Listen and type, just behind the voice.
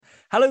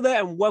Hello there,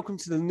 and welcome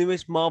to the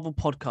newest Marvel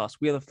podcast.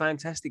 We are the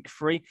Fantastic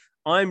Three.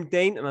 I'm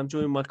Dean, and I'm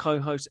joined by my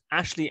co-hosts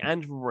Ashley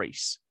and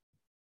Reese.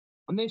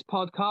 On this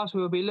podcast, we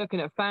will be looking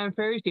at fan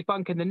theories,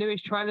 debunking the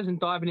newest trailers, and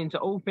diving into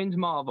all things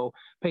Marvel.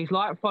 Please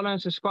like, follow,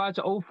 and subscribe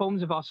to all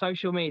forms of our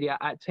social media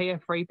at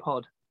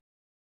TF3Pod.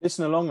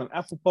 Listen along on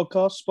Apple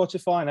Podcasts,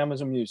 Spotify, and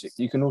Amazon Music.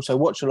 You can also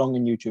watch along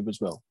on YouTube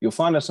as well. You'll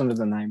find us under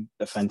the name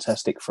The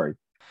Fantastic Three.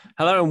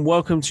 Hello, and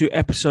welcome to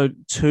episode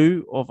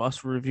 2 of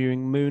us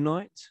reviewing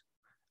Moonknight.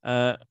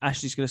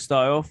 Ashley's going to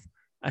start off.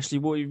 Ashley,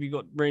 what have you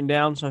got written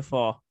down so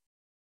far?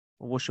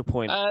 What's your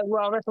point?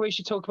 Well, I reckon we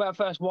should talk about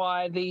first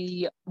why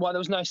there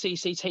was no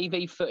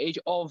CCTV footage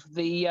of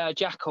the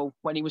jackal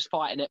when he was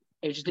fighting it.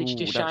 It was just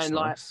literally just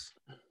showing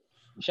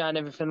showing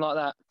everything like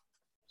that.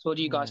 So, what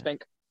do you guys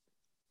think?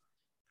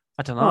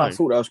 I don't know. I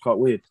thought that was quite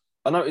weird.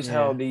 I noticed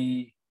how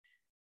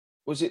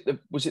was it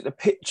the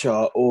picture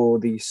or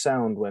the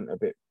sound went a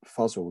bit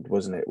fuzzled,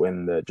 wasn't it,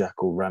 when the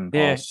jackal ran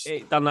past? Yeah,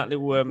 it done that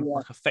little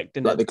like effect,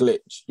 didn't like it? the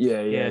glitch.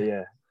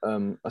 Yeah.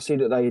 I see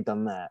that they had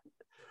done that,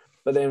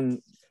 but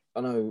then I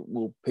know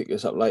we'll pick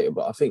this up later,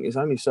 but I think it's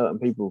only certain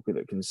people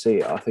that can see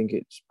it. I think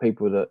it's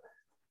people that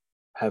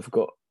have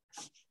got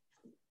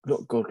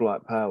not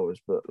godlike powers,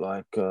 but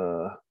like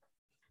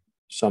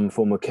some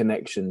form of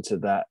connection to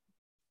that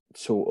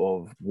sort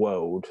of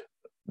world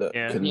that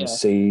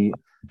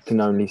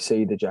can only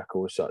see the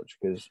jackal as such.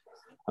 Because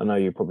I know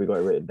you probably got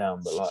it written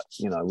down, but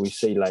we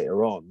see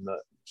later on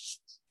that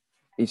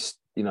he's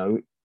you know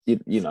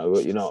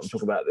I'm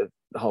talking about the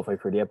halfway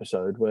through the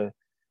episode where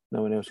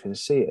no one else can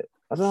see it.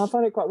 I don't know. I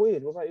find it quite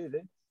weird. What about you,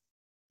 Dean?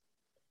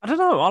 I don't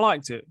know. I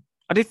liked it.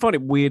 I did find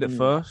it weird at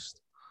first,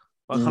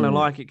 but I kind of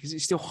like it because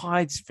it still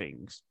hides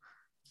things.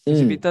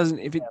 Because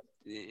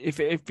if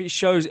it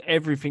shows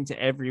everything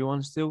to everyone,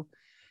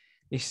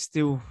 it just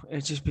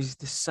be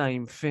the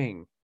same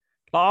thing.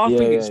 Like I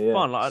think it's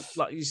fun.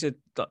 Like you said,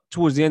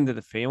 towards the end of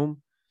the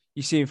film,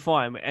 you see him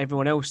fighting, but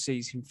everyone else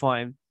sees him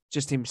fighting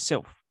just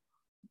himself.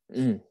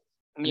 It's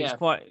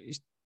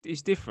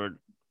different.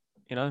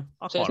 I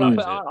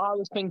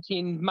was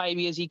thinking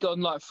maybe has he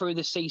gone through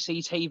the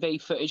CCTV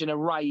footage and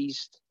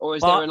erased, or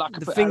is there the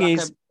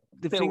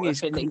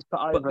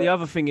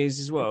other thing is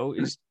as well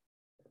is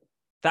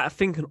that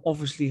thing can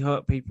obviously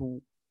hurt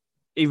people,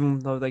 even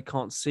though they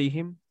can't see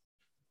him.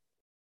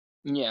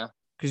 Yeah,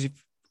 because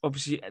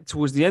obviously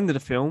towards the end of the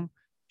film,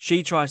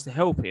 she tries to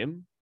help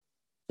him.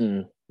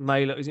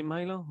 Layla, is it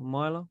Layla or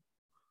Myla?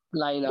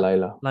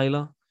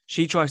 Layla.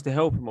 She tries to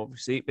help him,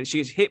 obviously, but she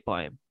gets hit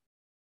by him.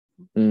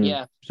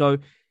 Yeah. So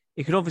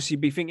it could obviously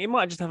be thinking it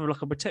might just have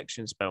like a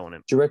protection spell on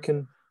him. Do you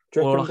reckon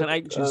or like an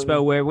ancient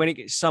spell where when it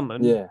gets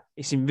summoned,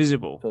 it's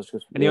invisible.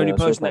 And the only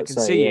person that can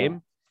see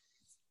him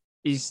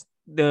is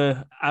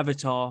the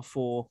avatar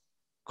for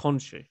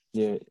Khonshu.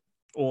 Yeah.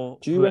 Or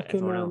do you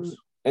reckon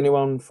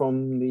anyone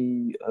from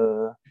the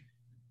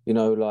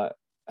like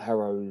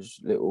Harrow's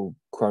little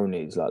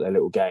cronies, like their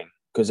little gang?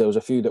 Because there was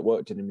a few that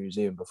worked in the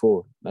museum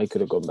before. They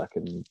could have gone back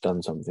and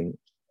done something.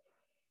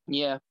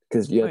 Yeah.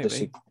 Because you had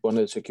one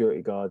of the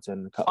security guards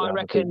and a couple of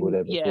other people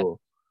there before.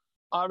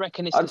 I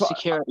reckon it's the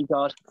security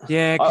guard.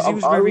 Yeah, because he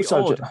was very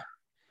odd.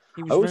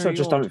 I also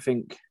just don't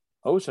think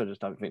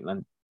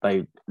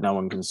that no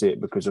one can see it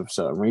because of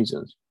certain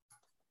reasons.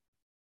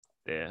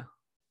 Yeah.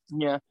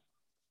 Yeah.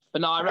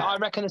 But no, I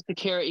reckon the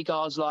security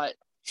guard's not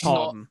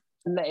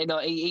letting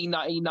he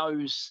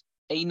knows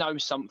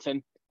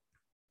something.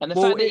 And the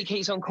fact that he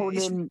keeps on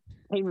calling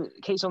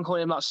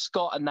him like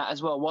Scott and that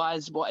as well.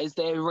 What is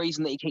there a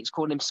reason that he keeps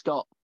calling him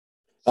Scott?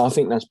 I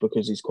think that's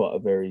because he's quite a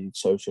very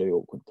socially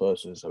awkward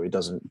person, so he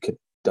doesn't.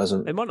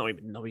 They might not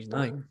even know his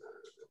name.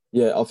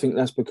 Yeah, I think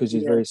that's because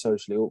he's very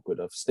socially awkward.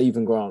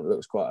 Stephen Grant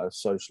looks quite a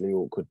socially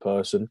awkward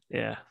person.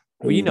 Yeah,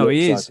 well, he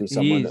is. He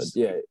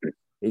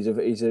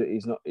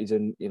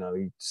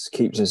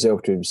keeps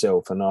himself to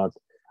himself, and I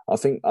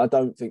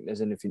don't think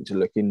there's anything to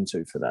look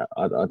into for that.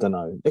 I don't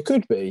know. It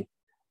could be,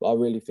 but I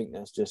really think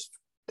that's just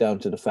down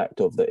to the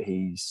fact of that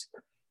he's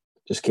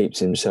just keeps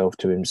himself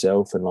to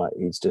himself, and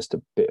he's just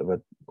a bit of a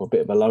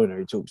loner.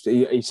 He talks.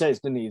 He says,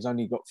 didn't he? He's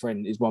only got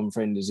his one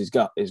friend is his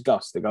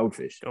Gus, the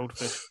goldfish.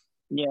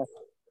 Yeah.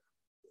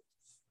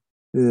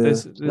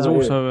 There's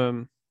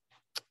also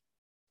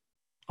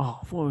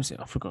what was it?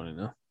 I've forgotten it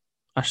now.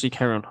 Actually,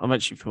 carry on. I've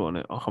actually forgotten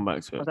it. I'll come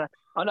back to it. Okay.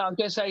 I know. I'm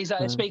going to say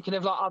speaking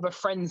of other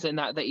friends in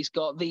that he's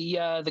got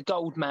the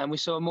Gold Man. We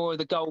saw more of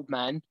the Gold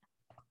Man,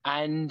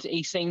 and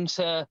he seemed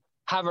to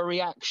have a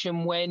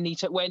reaction when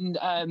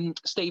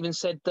Stephen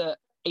said that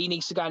he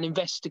needs to go and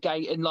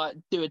investigate and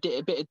do a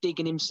bit of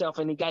digging himself,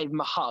 and he gave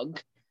him a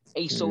hug.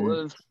 He sort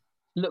of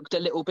looked a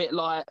little bit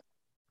like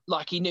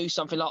he knew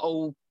something.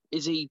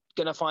 Is he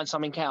going to find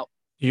something out?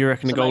 You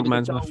reckon the Gold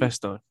Man's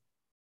Mephisto?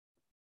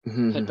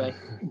 Could be.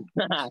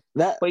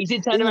 But he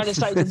did turn around and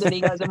say to him,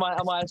 he goes, am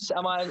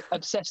I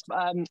possessed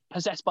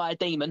by a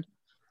demon?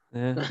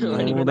 Yeah.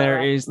 Well,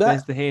 there it is.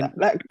 There's the hint.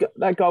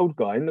 That gold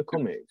guy in the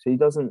comics, he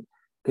doesn't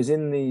because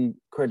in the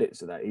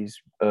credits of that,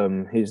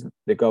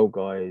 the gold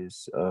guy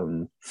is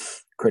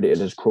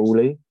credited as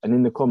Crawley, and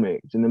in the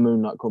comics, in the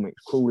Moonknight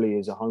comics, Crawley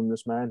is a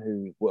homeless man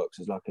who works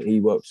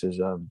as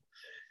an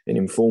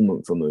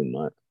informant for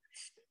Moonknight.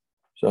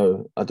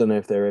 So I don't know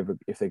if they're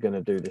going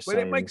to do the same.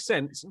 Well, it makes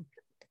sense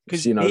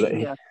because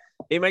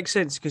it makes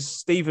sense because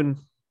Stephen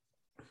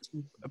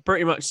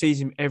pretty much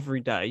sees him every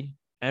day,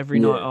 every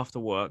night after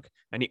work,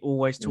 and he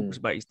always talks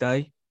about his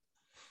day.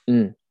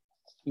 Mm.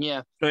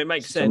 Yeah. So it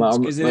makes sense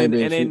because then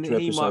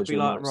he might be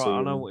like, right,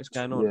 I know what's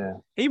going on. Yeah.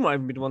 He might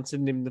even be the one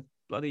sending him the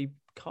bloody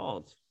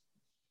cards.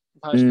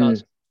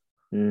 Postcards.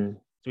 To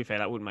be fair,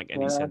 that wouldn't make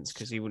any sense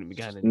because he wouldn't be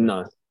going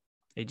anywhere. No.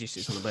 He just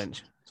sits on the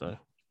bench. So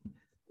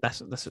I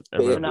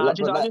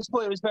just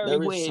thought it was very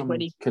weird when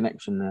he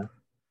connection there.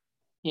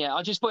 Yeah,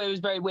 I just thought it was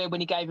very weird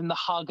when he gave him the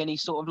hug and he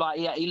sort of like,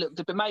 he looked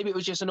a bit, maybe it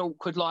was just an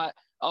awkward like,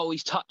 oh,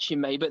 he's touching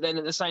me, but then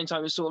at the same time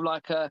it was sort of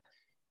like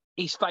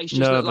his face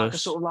just looked like a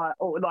sort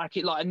of like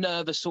a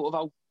nervous sort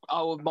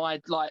of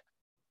my like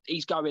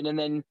he's going, and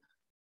then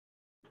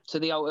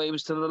it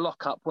was to the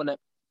lockup, wasn't it?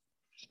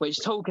 Which,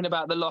 talking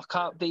about the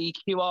lockup, the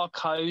QR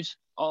code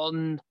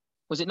on,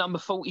 was it number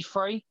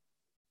 43?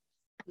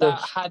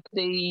 That had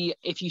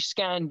if you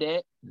scanned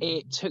it,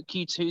 it took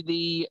you to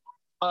the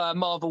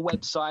Marvel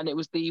website, and it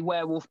was the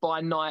Werewolf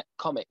by Night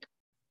comic,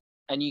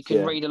 and you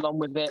can read along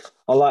with it.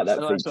 I like that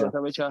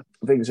feature.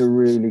 I think it's a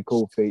really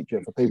cool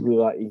feature for people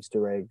who like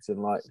Easter eggs and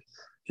like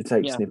to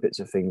take snippets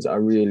of things. I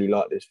really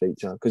like this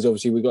feature because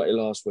obviously we got it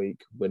last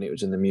week when it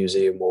was in the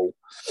museum wall.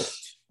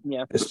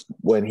 Yeah,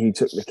 when he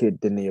took the kid,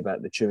 didn't he,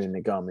 about the chewing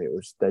the gum? He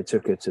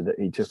took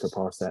her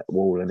past that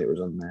wall and it was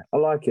on there. I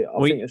like it.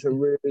 I think it's a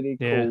really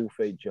cool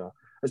feature,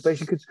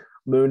 especially because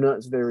Moon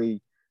Knight's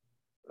very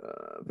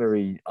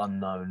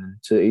unknown.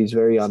 So he's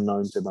very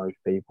unknown to most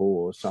people,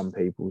 or some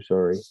people.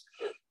 Sorry.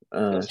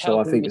 So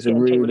I think it's a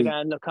really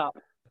look up.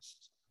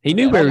 He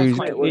knew where he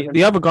was.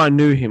 The other guy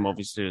knew him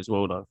obviously as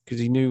well, though, because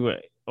he knew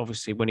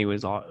obviously when he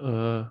was like,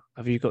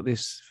 "Have you got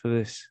this for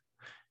this?"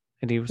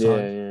 And he was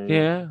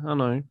 "Yeah, I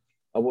know."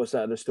 I watched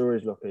that at the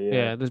storage locker.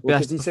 Yeah,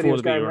 because he said he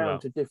was going around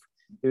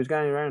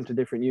to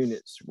different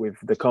units with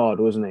the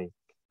card, wasn't he?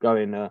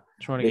 Going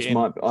trying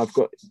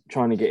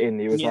to get in.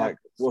 He was like,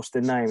 "What's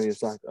the name?" He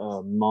was like,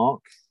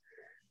 "Mark."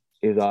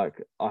 He was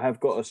like, "I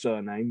have got a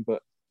surname,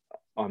 but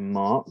I'm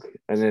Mark."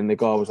 And then the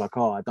guy was like,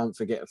 "Oh, I don't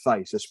forget a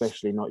face,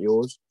 especially not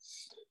yours."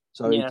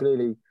 So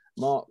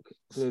Mark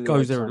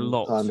goes there a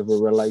lot, kind of a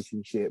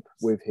relationship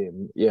with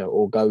him,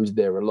 or goes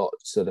there a lot.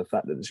 So the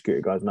fact that the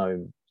security guys know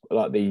him,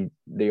 like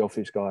the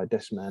office guy,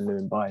 desk man, knew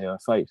him by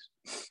face,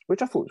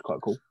 which I thought was quite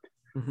cool.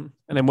 Mm-hmm.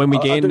 And then when we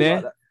get in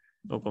there,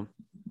 I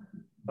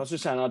was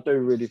just saying, I do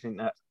really think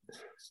that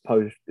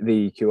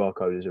the QR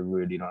code is a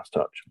really nice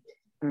touch.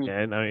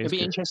 Yeah, no, it'd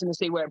be interesting to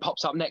see where it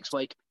pops up next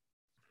week.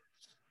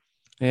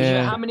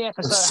 Yeah. How many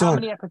episodes are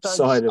there?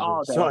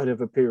 Side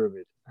of a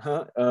pyramid.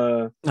 Huh?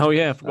 I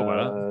forgot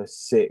about that.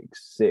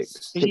 Six.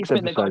 You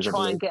think they've got to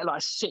try and get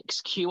like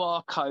 6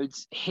 QR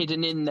codes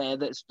hidden in there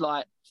that's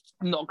like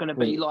not going to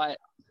be like...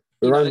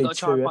 We're only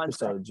 2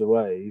 episodes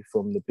away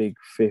from the big...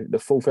 The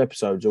 4th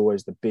episode's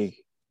always the big...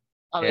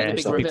 the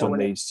big reveal on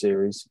these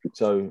series.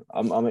 So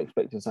I'm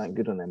expecting something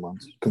good on them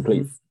ones.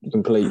 Complete...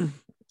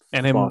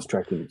 And then fast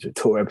tracking to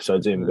 4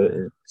 episodes in, but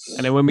and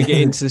then when we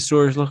get into the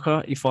storage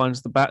locker, he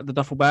finds the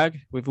duffel bag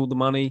with all the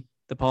money,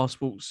 the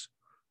passports,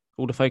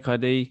 all the fake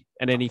ID,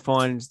 and then he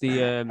finds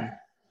the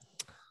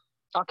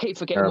I keep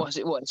forgetting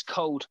what it's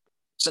called.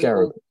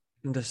 Scarab.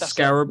 The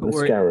scarab,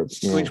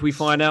 which we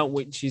find out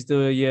which is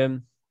the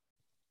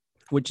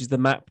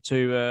map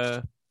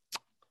to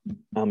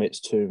Amit's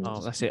tomb. Oh,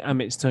 that's it,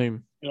 Amit's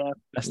tomb. Yeah,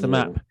 that's the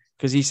map,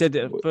 because he said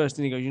it at first,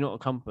 and he goes, "You're not a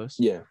compass."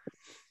 Yeah.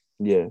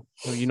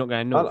 So you're not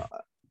going north.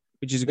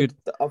 Which is a good.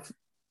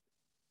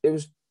 It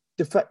was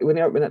the fact when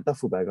he opened that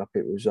duffel bag up. I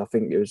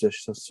think it was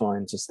just a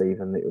sign to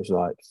Stephen that it was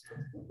like,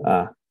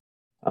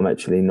 I'm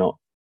actually not.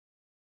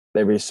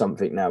 There is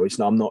something now.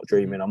 I'm not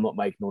dreaming. I'm not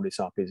making all this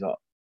up. He's like,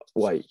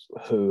 wait,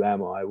 who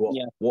am I?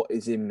 What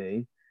is in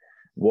me?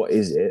 What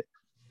is it?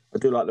 I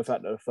do like the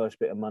fact that the first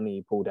bit of money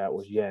he pulled out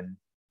was yen.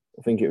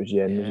 I think it was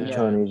yen. It was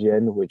Chinese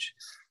yen, which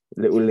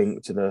little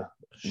link to the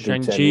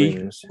 10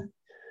 rings.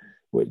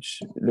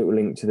 Which little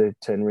link to the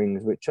 10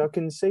 rings, which I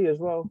can see as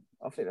well.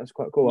 I think that's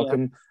quite cool.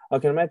 Yeah. I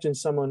can imagine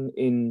someone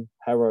in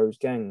Harrow's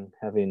gang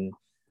having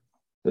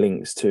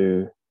links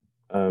to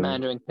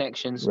Mandarin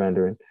connections.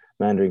 Mandarin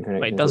connections.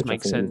 But it does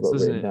make sense,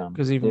 doesn't it?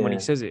 Because even when he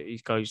says it, he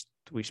goes,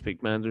 "We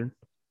speak Mandarin."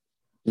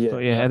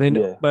 Yeah.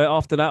 But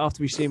after that,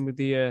 after we see him with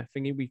the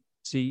thingy, we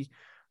see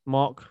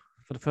Mark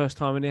for the first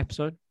time in the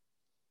episode.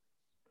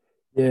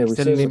 Yeah, he's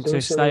telling him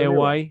to stay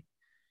away,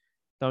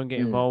 don't get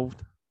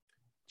involved.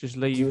 Just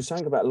leave. He was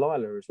saying about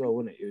Lila as well,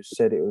 wasn't it? He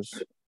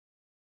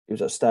was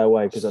like, stay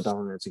away because I don't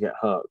want her to get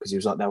hurt. Because he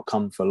was like, they'll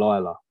come for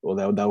Lila or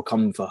they'll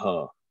come for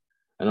her.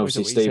 And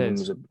obviously Stephen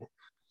was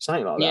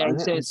something like that.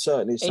 Yeah, it's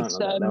certainly something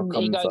like that. They'll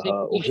come for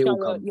her or he'll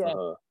come for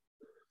her.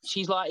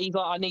 He's like,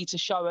 I need to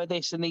show her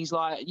this, and he's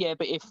like, yeah,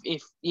 but if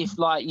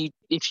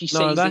she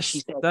sees this,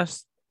 she said,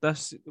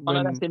 That's Oh, no,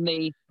 when. that's in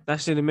the.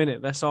 That's in a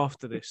minute. That's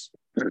after this.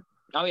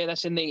 Oh yeah,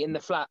 that's in the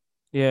flat.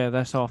 Yeah,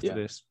 that's after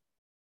this.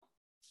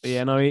 But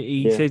yeah, no,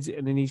 he says,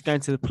 and then he's going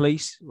to the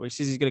police. Well, he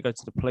says he's going to go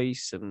to the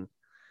police and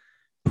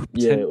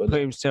put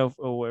himself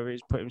or whatever it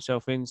is, put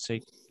himself in. So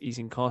he's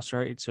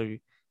incarcerated, so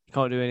he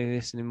can't do any of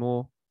this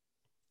anymore.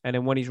 And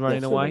then when he's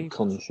running away,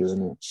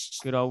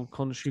 good old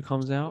Khonshu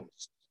comes out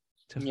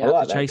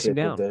to chase him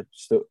down.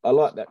 I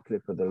like that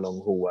clip of the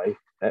long hallway.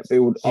 That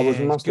build, I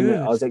must admit,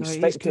 I was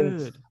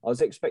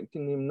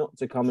expecting him not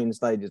to come in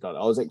stages like that.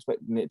 I was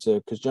expecting it to,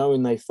 because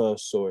when they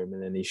first saw him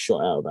and then he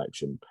shot out of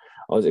action,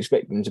 I was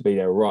expecting him to be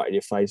there right in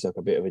your face like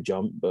a bit of a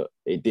jump, but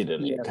it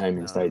didn't. It came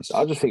in stages.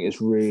 I just think it's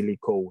really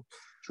cool.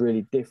 It's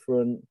really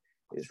different.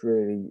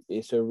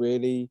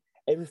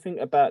 Everything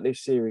about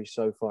this series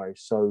so far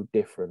is so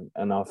different,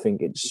 and I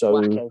think it's so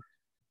wacky.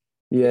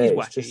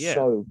 It's just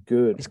so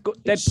good. It's got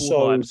Deadpool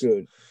vibes.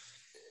 Good.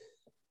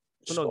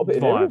 It's got a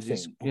bit of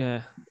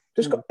everything.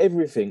 Just got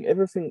everything.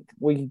 Everything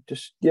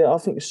I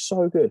think it's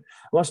so good.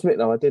 I must admit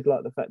though, I did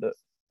like the fact that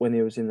when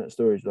he was in that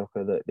storage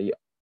locker, that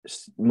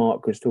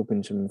Mark was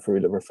talking to him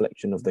through the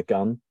reflection of the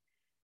gun.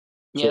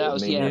 Yeah, that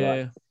was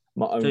Like,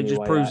 my only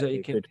just way proves out that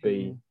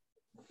he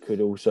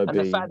could also and be.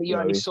 And the fact that you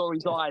only saw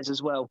his eyes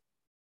as well.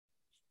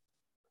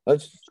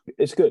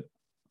 It's good.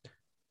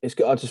 It's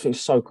good. I just think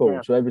it's so cool.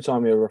 So every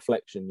time you're a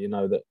reflection, you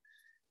know that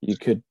you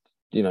could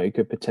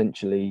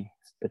potentially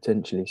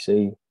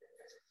see.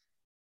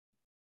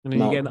 And then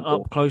you get an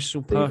up close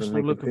and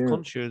personal look of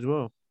Khonshu as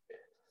well.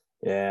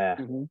 Yeah,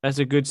 that's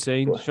a good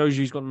scene. Shows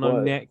you he's got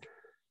no neck.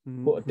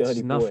 What a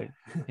dirty nothing.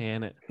 boy.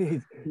 Yeah,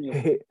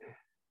 innit?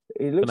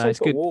 He looks like he's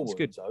got war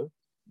wounds though.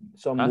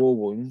 Some war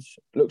wounds.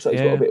 Looks like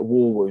he's got a bit of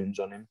war wounds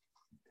on him,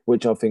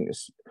 which I think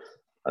is.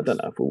 I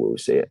don't know if we will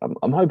see it.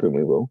 I'm hoping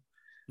we will.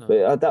 No.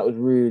 But that was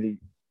really,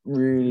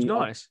 really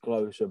nice.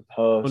 Close and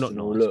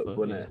personal look,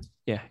 wasn't it?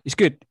 Yeah, it's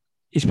good.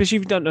 Especially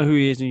if you don't know who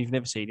he is and you've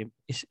never seen him.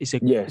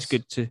 It's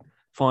good to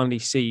finally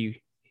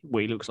see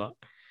what he looks like.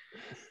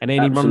 And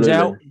then he runs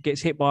out,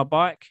 gets hit by a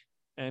bike,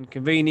 and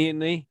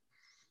conveniently,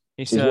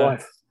 it's his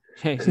wife.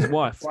 Yeah, it's his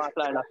wife.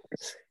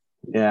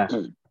 Yeah,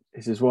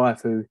 it's his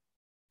wife who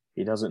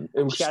he doesn't.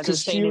 She hasn't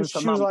seen him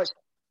for months. Was like,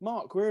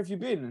 Mark, where have you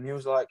been? And he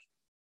was like,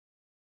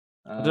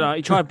 I don't know.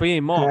 He tried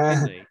being Mark,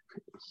 didn't he?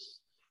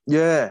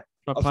 Yeah,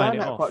 I found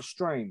that quite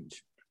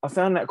strange.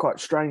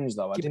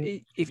 Though.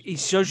 If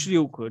he's socially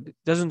awkward,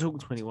 doesn't talk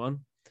to anyone,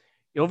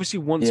 he obviously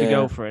wants a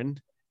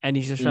girlfriend, and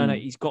he's just showing that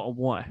he's got a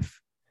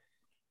wife.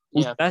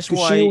 Yeah, that's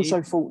why. She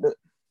also thought that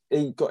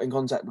he got in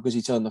contact because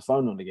he turned the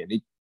phone on again.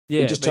 He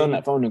just turned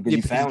that phone on because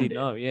he found it.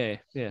 Oh, yeah.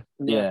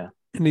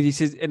 And then he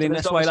says, and then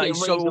that's why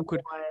he's so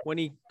awkward when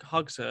he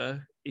hugs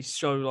her. He's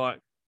so like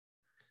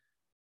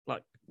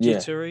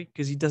jittery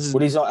because he doesn't.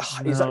 Well, he's like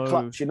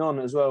clutching on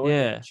as well.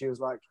 Yeah, she was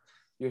like,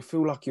 "You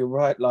feel like you're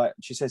right." Like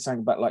she said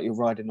something about like you're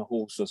riding a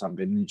horse or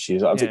something. And she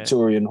was like a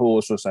Victorian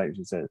horse or something.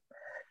 She said,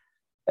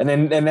 and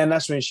then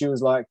that's when she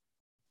was like,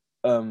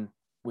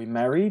 "We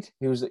married."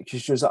 She was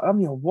like, "I'm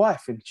your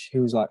wife," and he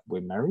was like,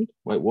 "We're married."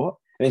 Wait, what?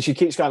 And then she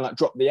keeps going like,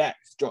 "Drop the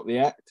act."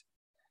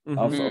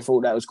 Mm-hmm. I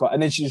thought that was quite.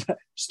 And then she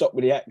stopped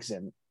with the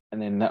accent. And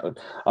then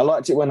I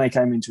liked it when they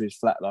came into his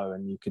flat though,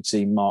 and you could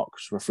see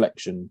Mark's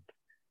reflection.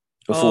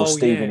 Before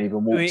Stephen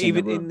even walked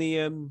in the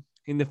room.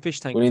 in the fish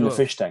tank. Well, in the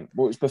fish tank.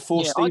 Well, it was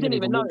before Stephen. I didn't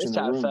even notice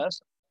that at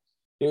first.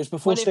 It was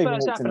before Stephen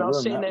walked in the room. I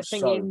was sitting there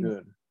thinking, so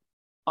good.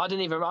 I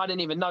didn't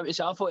even notice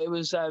it. I thought it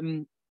was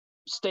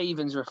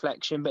Stephen's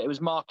reflection, but it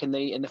was Mark in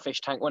the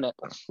fish tank, wasn't it?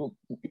 Well,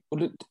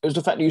 it was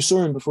the fact that you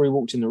saw him before he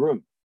walked in the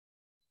room.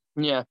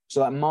 Yeah.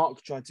 So like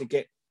Mark tried to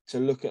get to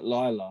look at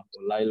Layla,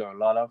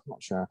 I'm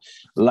not sure.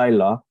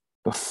 Layla,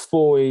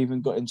 before he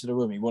even got into the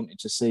room, he wanted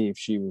to see if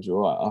she was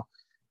all right.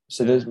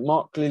 So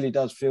Mark clearly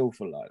does feel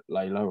for like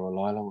Layla or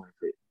Lila,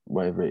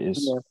 whatever it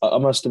is. Yeah. I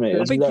must admit,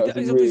 I think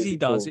he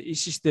does.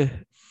 It's just the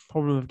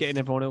problem of getting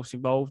everyone else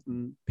involved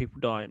and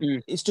people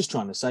dying. He's just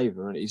trying to save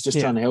her, and he's just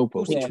trying to help her,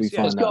 which we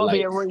find out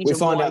later. We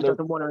find out he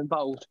doesn't want her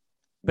involved.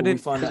 But then we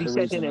find out the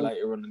reason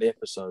later on in the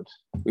episode.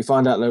 We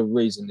find out the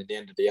reason at the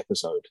end of the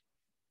episode.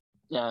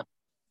 Yeah.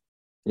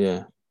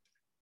 Yeah.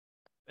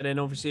 And then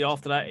obviously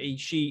after that,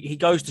 he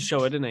goes to show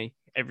her, doesn't he?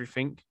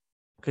 Everything,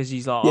 because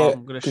he's like,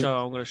 I'm going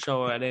to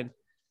show her, and then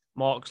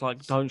Mark's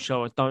like, don't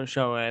show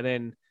her. And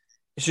then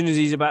as soon as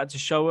he's about to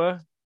show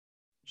her,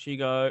 he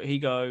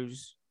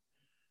goes,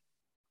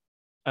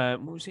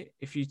 what was it?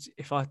 If you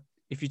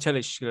tell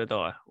her she's gonna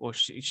die, or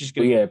she's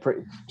gonna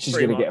she's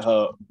gonna get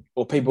hurt,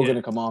 or people are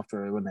gonna come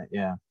after her, wouldn't it?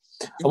 Yeah.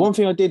 And one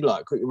thing I did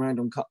like, quick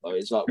random cut though,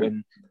 is like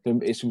when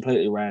it's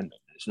completely random,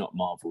 it's not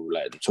Marvel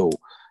related at all,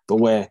 but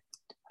where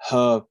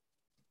her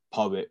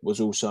poet was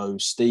also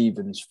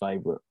Stephen's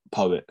favourite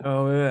poet.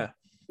 Oh yeah.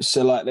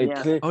 So like they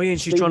and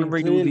she's trying to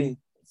read all the.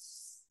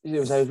 I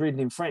was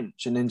reading in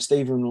French, and then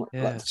Stephen.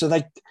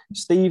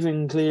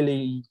 Stephen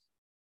clearly,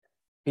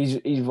 he's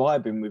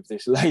vibing with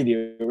this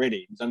lady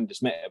already. He's only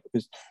just met her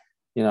because,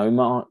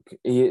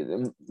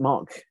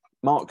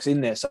 Mark's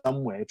in there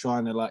somewhere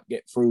trying to like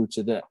get through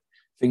to the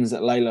things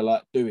that Layla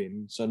like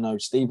doing. So no,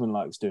 Stephen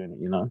likes doing it.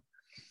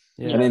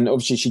 And then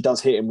obviously she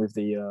does hit him with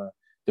the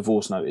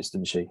divorce notice,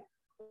 doesn't she?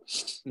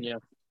 Yeah.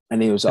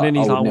 And he was like, and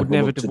then he's I like, would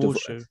never want to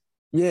divorce you.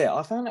 Yeah,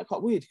 I found that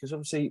quite weird because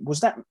obviously, was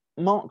that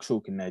Mark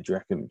talking there, do you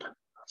reckon?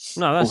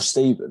 No, that's or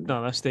Stephen.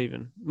 No, that's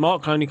Stephen.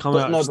 Mark can only come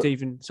out if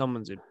Stephen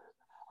summons him.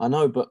 I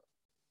know, but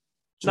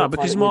no,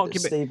 because Mark,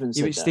 Stephen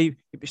said if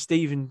it's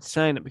Stephen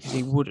saying it because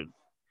he wouldn't.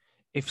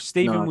 If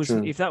Stephen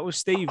if that was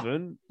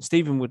Stephen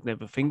would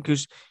never think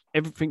because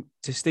everything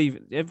to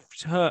Stephen,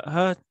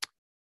 to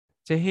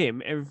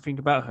him, everything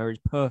about her is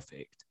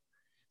perfect.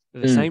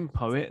 They're the same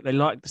poet. They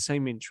like the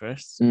same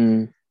interests.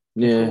 They've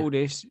got all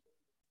this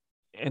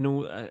and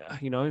all,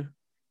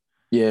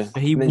 Yeah,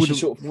 but he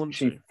wouldn't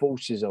she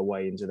forces her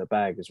way into the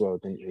bag as well,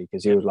 didn't she?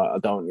 Because he was like, I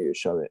don't want you to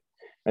show it.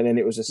 And then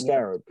it was a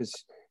scarab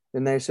because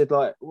then they said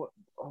like,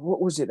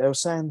 what was it? They were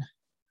saying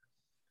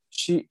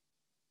she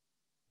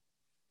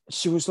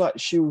was like,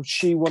 she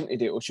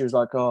wanted it, or she was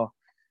like, oh,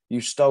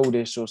 you stole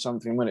this or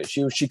something, wasn't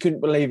it? She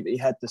couldn't believe that he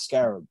had the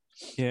scarab.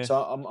 Yeah.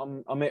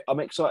 So I'm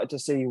excited to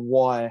see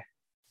what's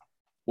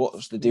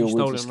the deal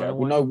with the scarab.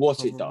 We know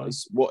what it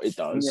does,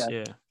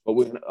 Yeah.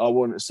 But I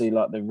want to see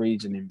like the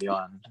reasoning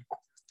behind.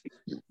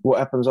 What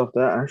happens after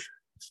that, Ash?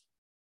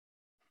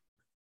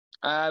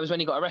 It was when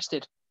he got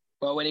arrested.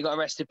 Well, when he got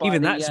arrested by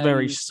that's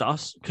very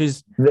sus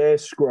because they're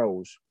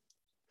scrolls.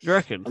 You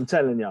reckon? I'm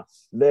telling you,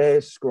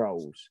 they're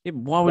scrolls. Yeah,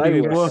 why would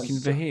he be working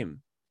for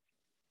him?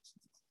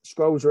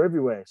 Scrolls are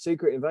everywhere.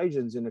 Secret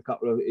Invasion's in a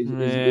couple of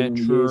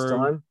years'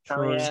 time.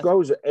 True.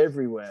 Scrolls are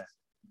everywhere.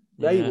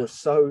 They were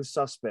so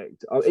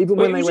suspect. Even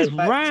when they went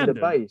back to the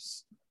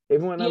base.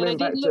 Even when they went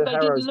back to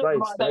Harrow's base,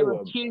 like they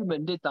were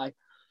human, did they?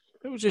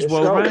 It was just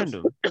well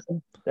random.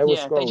 They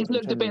just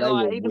looked a bit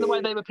like, even the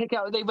way they were picking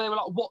out, they were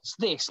like, what's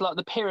this? Like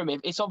the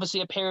pyramid. It's obviously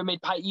a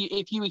pyramid.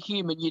 If you were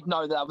human, you'd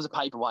know that was a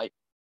paperweight.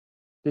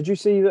 Did you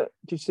see that?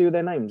 Did you see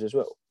their names as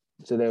well?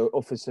 So they were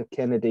Officer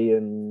Kennedy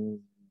and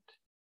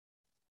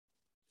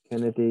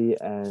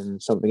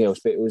something else,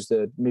 but it was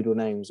the middle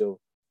names of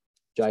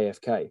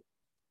JFK.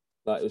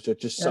 Like it was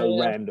just so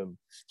random.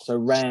 So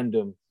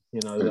random,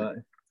 like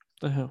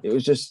the hell? It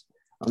was just,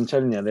 I'm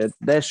telling you,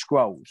 they're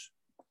scrolls.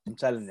 I'm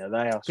telling you,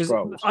 they are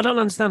scrolls. I don't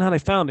understand how they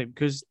found him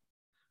because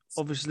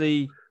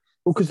obviously.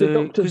 Well, because the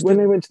doctors, when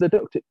they went to the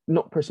doctor,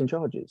 not pressing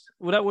charges.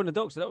 Well, that wasn't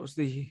the doctor. That was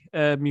the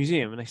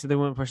museum, and they said they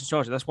weren't pressing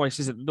charges. That's why he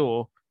says at the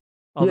door.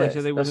 They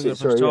said they wasn't going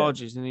to press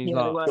charges, and he's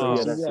like,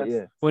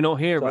 "We're not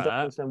here about that." I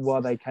don't understand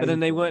why they came. But then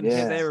they weren't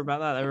there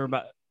about that.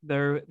 They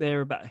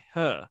were about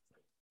her.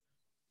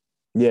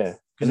 Yeah.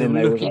 Because they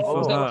were looking for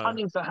her. They were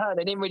hunting for her.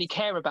 They didn't really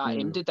care about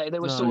him, did they? They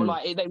were sort of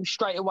like, they were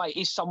straight away,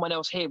 is someone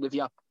else here with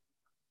you?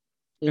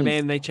 And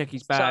then they check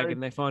his bag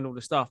and they find all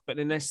the stuff. But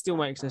then that still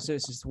makes no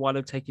sense as to why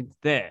they're taking it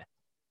there.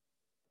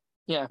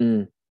 Yeah.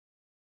 I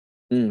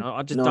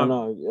just don't.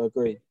 No, I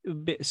agree. A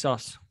bit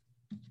sus.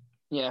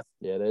 Yeah.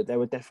 Yeah, they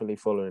were definitely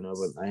following her,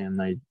 weren't they?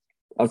 And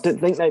I think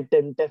they've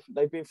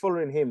been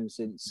following him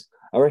since.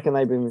 I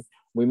reckon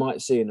we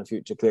might see in a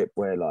future clip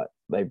where like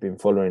they've been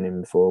following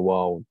him for a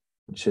while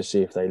to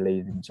see if they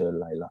lead into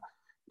Layla.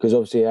 Because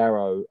obviously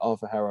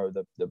Arthur Harrow,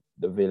 the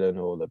villain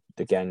or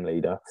the gang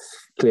leader,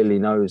 clearly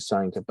knows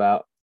something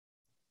about.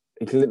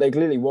 They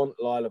clearly want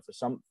Lila for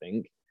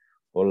something,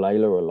 or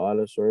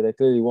Lila, sorry. They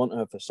clearly want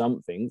her for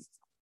something.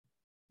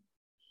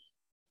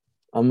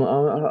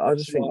 I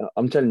just think,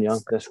 I'm telling you,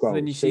 they're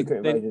scrolls.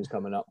 Secret Invasion's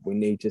coming up. We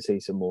need to see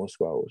some more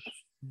scrolls.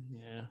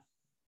 Yeah,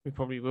 we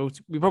probably will.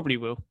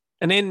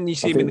 And then you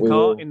see him in the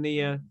car, in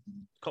the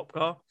cop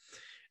car,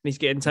 and he's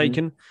getting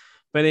taken.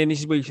 But then this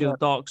is where you see the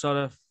dark side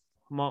of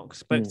Mark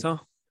Spector.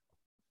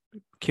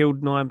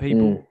 Killed 9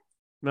 people.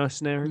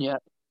 Mercenary. Yeah.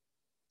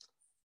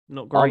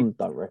 Not great. I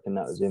don't reckon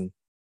that was him.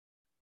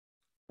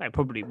 It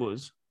probably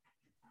was.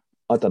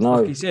 I don't know.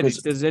 Like he said, it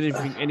does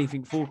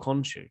anything for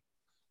Khonshu.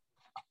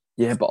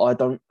 Yeah, but I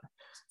don't.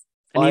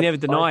 And he never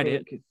denied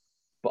it.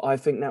 But I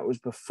think that was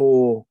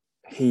before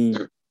he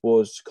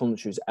was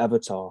Khonshu's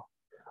avatar.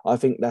 I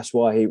think that's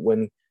why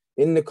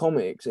in the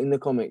comics,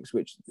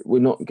 which we're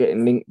not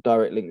getting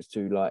direct links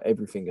to like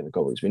everything in the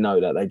comics. We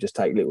know that they just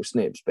take little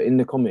snips. But in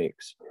the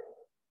comics,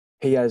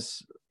 he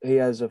has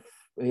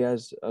a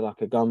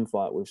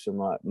gunfight with some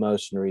like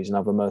mercenaries and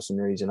other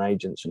mercenaries and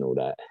agents and all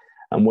that.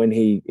 And when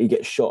he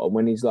gets shot and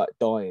when he's like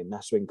dying,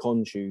 that's when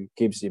Khonshu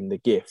gives him the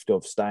gift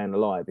of staying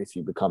alive if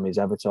you become his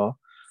avatar.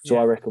 So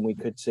I reckon we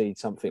could see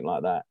something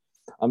like that.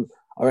 I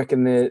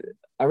reckon there's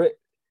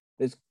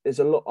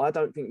a lot. I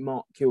don't think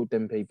Mark killed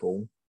them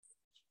people.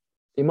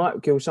 He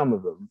might kill some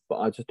of them, but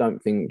I just don't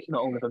think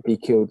he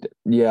killed.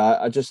 Yeah,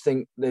 I just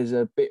think there's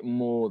a bit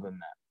more than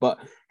that. But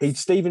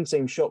Stephen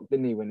seemed shocked,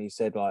 didn't he, when he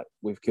said like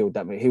we've killed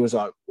that many? He was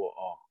like, "What?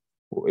 Oh,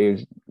 he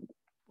was."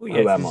 Well,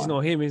 yeah, it's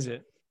not him, is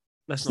it?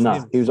 That's not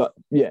him. He was like,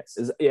 yeah,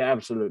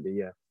 absolutely,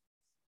 yeah.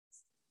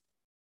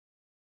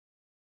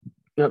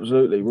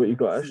 Absolutely. What you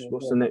got, Ash?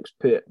 What's the next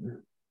bit?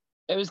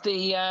 It was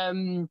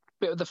the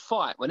bit of the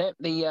fight, wasn't it?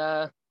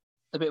 The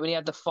bit when he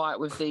had the fight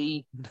with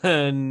the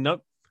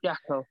nope.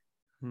 Jackal.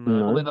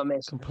 No, with a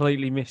miss.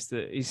 Completely missed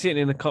it. He's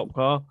sitting in the cop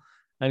car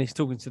and he's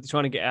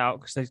trying to get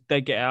out because they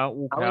get out,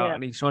 walk out,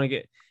 and he's trying to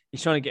get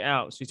he's trying to get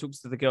out. So he talks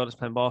to the girl that's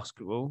playing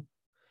basketball.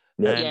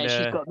 Yeah. And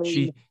she's got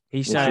the.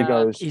 he's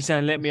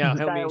saying, let me out,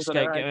 help me Scales on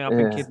escape, her get me head. up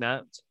and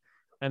kidnapped.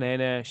 And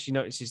then she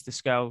notices the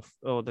scale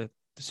or the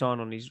sign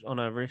on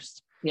her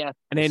wrist. Yeah.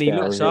 And then he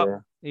looks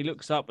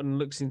up and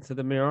looks into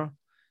the mirror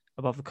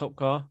above the cop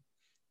car.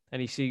 And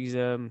he sees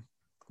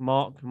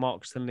Mark.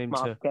 Mark's telling him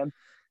to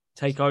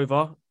take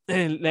over,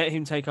 let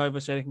him take over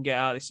so they can get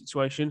out of this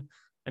situation.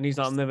 And he's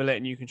like, I'm never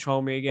letting you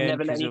control me again.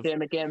 Never letting you do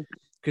him again.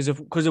 Because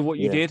of what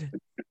you did.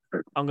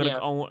 I'm gonna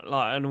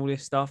and all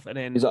this stuff, and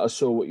then he's like, I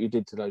saw what you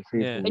did to those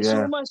people. It's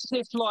almost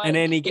as if like, and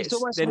then he gets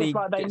they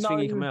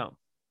know. come out.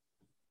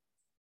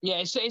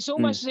 Yeah, it's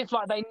almost as if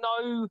like they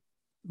know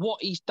what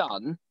he's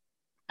done,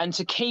 and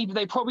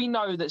they probably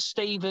know that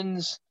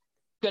Stephen's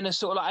gonna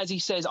sort of like, as he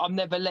says, I'm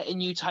never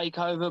letting you take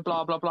over,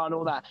 blah blah blah, and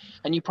all that.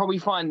 And you probably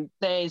find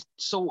there's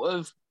sort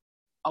of,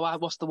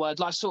 what's the word?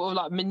 Like sort of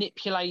like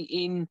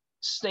manipulating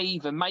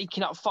Stephen,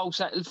 making up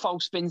false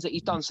spins that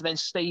he's done, so then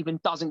Stephen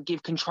doesn't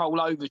give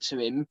control over to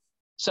him.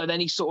 So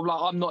then he's sort of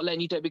like, I'm not letting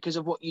you do it because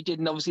of what you did,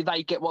 and obviously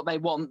they get what they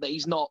want, that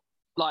he's not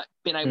like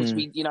been able to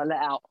be, let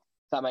out.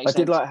 That makes sense. I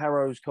did like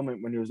Harrow's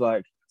comment when he was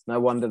like, "No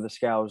wonder the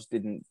scales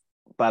didn't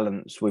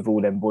balance with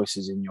all them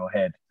voices in your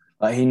head."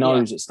 Like he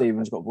knows that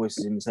Stephen's got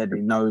voices in his head. And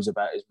he knows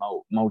about his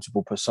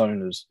multiple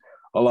personas.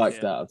 I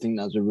like that. I think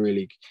that's a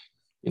really,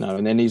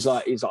 And then he's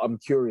like, I'm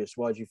curious.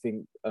 Why do you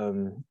think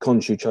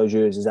Khonshu chose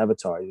you as his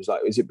avatar? He was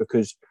like, is it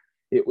because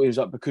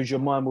your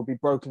mind will be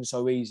broken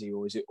so easy,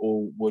 or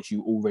was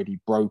you already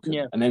broken?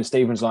 Yeah. And then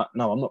Stephen's like,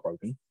 no, I'm not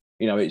broken.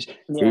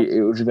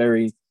 It was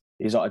very.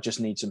 He's like, I just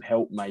need some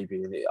help,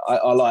 maybe. And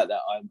I like that.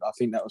 I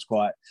think that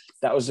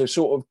was the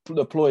sort of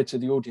the ploy to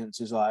the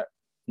audience is like,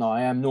 no,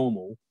 I am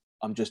normal.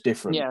 I'm just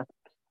different. Yeah.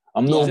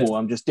 I'm normal.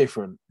 I'm just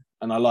different.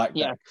 And I like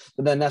Yeah. that.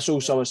 But then that's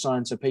also a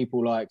sign to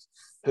people like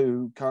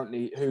who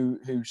currently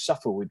who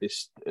suffer with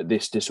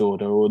this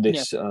disorder or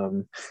this.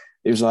 It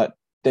was like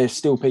they're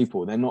still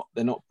people. They're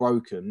not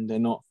broken. They're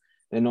not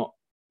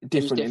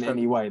different in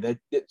any way. They're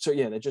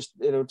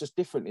just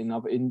different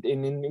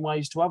in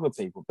ways to other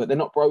people. But they're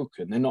not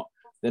broken. They're not.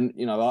 Then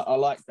I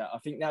like that. I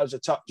think that was a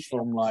touch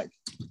from like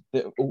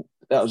that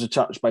was a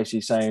touch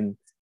basically saying,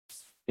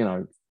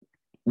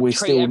 we're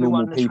still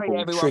normal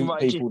people. Treat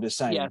people the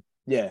same.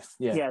 Yeah.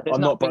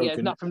 I'm not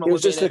broken. It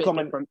was just a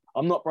comment. Different.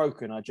 I'm not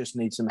broken. I just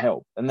need some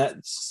help, and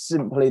that's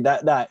simply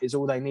that is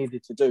all they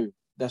needed to do.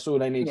 That's all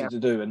they needed to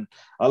do, and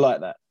I like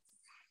that.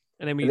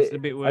 And then we get to the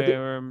bit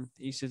where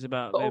he says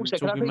about them also,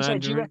 talking Mandarin.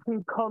 Do you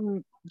reckon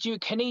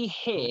can he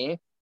hear?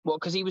 Well,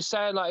 because he was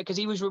saying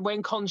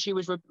when Khonshu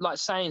was like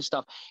saying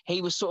stuff,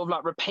 he was sort of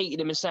like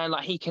repeating him and saying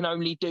like he can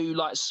only do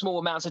like small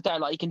amounts a day,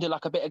 like he can do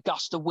like a bit of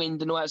gust of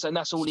wind and all that, and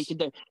that's all he can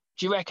do.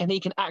 Do you reckon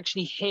he can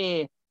actually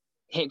hear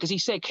him? Because he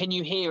said, "Can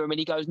you hear him?" And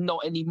he goes,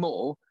 "Not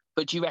anymore."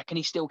 But do you reckon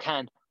he still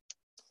can?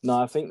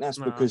 No, I think that's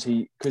because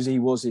he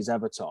was his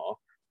avatar.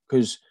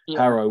 Because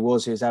Harrow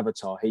was his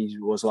avatar. He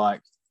was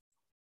like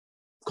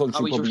Khonshu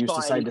probably used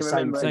to say the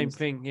same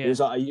thing. Yeah, he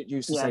was like, I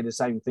used to say the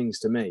same things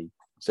to me.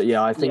 So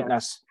I think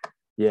that's.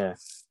 Yeah,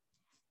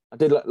 I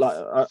did like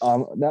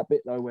that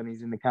bit though when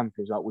he's in the camp.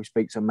 He's like, we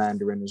speak some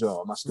Mandarin as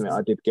well. I must admit,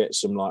 I did get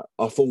some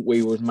I thought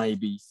we would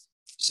maybe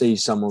see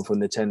someone from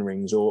the Ten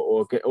Rings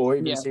or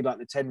even see like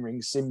the Ten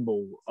Rings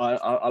symbol.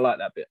 I like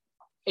that bit.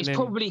 It's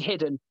probably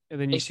hidden. And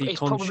then you see it's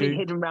probably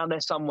hidden around there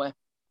somewhere.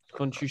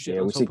 Khonshu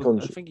sitting on top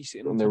of, I think he's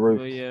sitting on the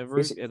roof.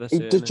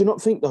 Did you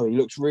not think though he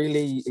looks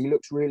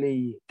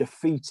really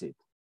defeated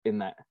in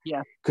that?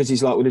 Yeah, because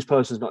he's like, well, this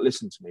person's not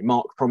listening to me.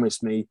 Mark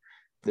promised me.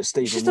 It's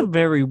just a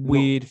very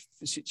weird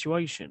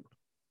situation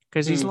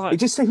because he's like, he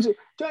just seems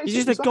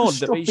he's just a god,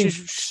 but he's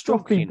just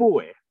stroppy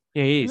boy.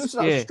 Yeah, he is. He looks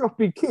like a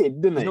stroppy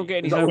kid, doesn't he? He's not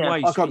getting his own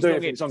way. I can't do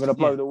anything, so I'm going to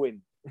blow the wind.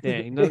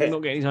 Yeah, he's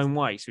not getting his own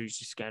way, so he's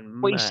just going.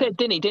 Well, he said,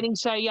 didn't he? Didn't he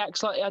say he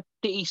acts like?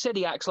 He said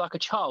he acts like a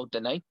child,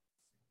 didn't he?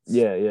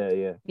 Yeah.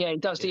 Yeah, he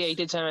does. Yeah, he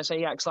did say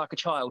he acts like a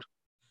child.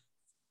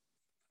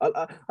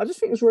 I just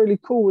think it's really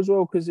cool as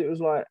well because it was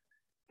like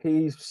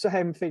he's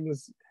saying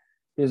things.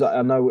 He's like,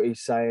 I know what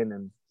he's saying,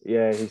 and.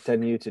 Yeah, he's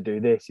telling you to do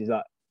this. He's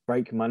like,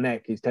 break my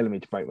neck. He's telling me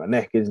to break my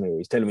neck, isn't he?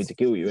 He's telling me to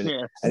kill you. And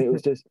it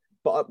was just...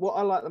 But what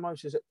I like the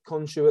most is that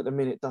Khonshu at the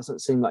minute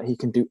doesn't seem like he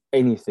can do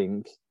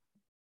anything.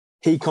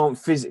 He can't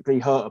physically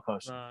hurt a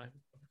person. No.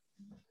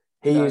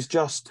 He is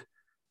just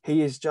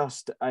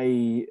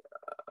a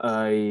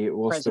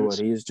what's presence. the word?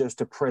 He is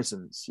just a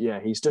presence. Yeah,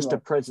 he's just a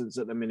presence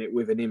at the minute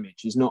with an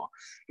image. He's not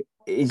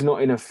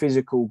in a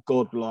physical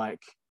god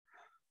like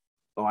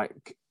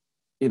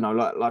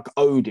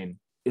Odin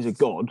is a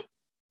god.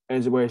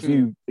 As where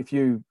if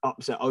you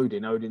upset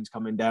Odin's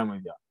coming down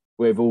with you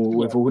with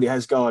all the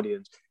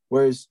Asgardians.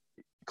 Whereas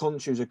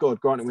Khonshu's a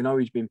god. Granted, we know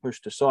he's been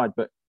pushed aside,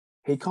 but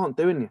he can't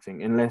do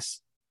anything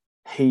unless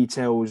he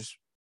tells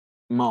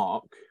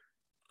Mark,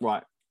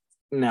 right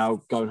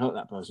now, go and hurt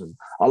that person.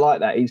 I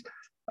like that.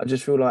 I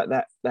just feel like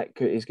that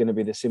is going to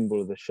be the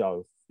symbol of the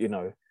show.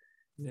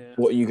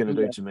 What are you going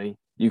to do to me?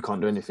 You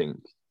can't do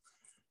anything.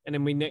 And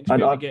then we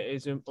get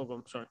is I'm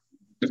sorry.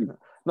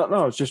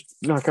 No, it's just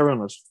carry on.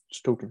 I was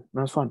just talking.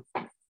 No, it's fine.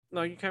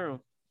 No, you carry on.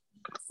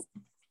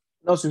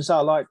 I was going to say, I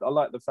like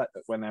the fact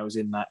that when I was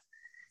in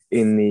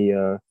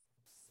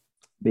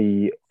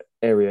the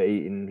area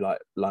eating like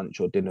lunch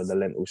or dinner, the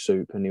lentil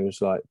soup, and he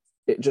was like,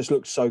 it just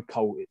looked so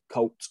cult.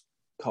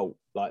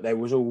 Like they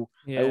all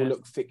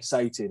look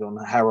fixated on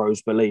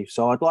Harrow's belief.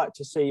 So I'd like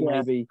to see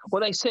maybe.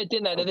 Well, they said,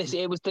 didn't they, that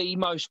it was the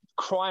most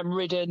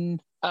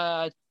crime-ridden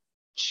bit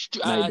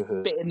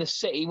in the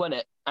city, wasn't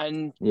it?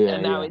 And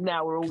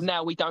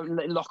now we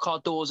don't lock our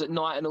doors at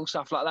night and all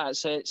stuff like that.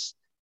 So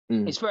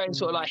it's very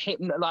sort of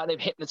like they've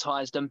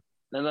hypnotized them.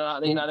 And they're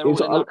all in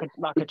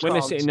like a trance. When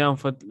they're sitting down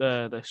for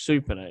the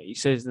soup in it, he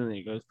says, doesn't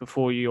he? Goes,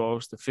 before you I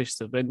was the fist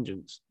of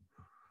vengeance.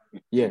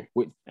 Yeah.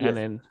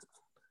 And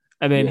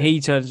then he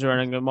turns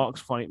around and goes,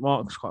 Mark's funny.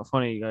 Mark's quite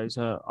funny. He goes,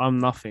 I'm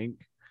nothing.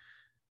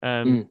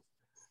 I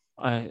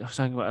was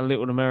saying about a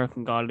little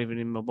American guy living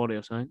in my body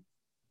or something.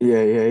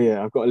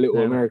 Yeah. I've got a little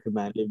American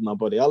man living in my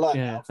body. I like that.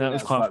 Yeah, that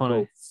was quite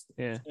funny.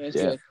 Cool. Yeah.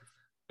 Good.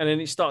 And then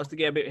it starts to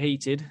get a bit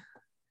heated.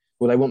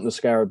 Well, they want the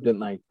scarab, didn't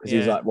they? Because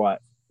he's like, right,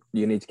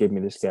 you need to give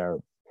me the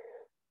scarab.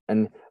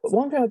 And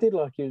one thing I did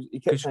like is he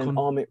kept saying,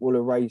 Amit will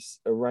erase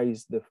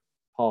the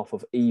path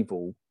of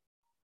evil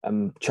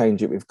and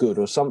change it with good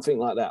or something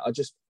like that.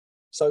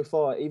 So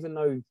far, even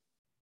though...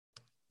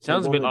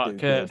 Sounds a bit like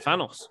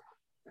Thanos.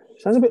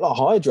 Sounds a bit like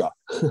Hydra.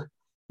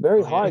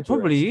 Very Hydra. It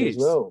probably is.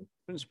 As well.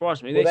 Wouldn't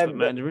surprise me. They spent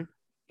Mandarin.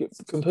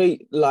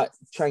 Complete,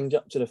 change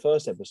up to the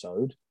first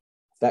episode.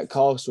 That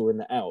castle in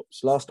the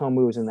Alps. Last time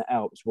we was in the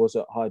Alps was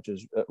at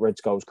Red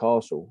Skull's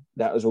castle.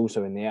 That was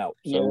also in the Alps.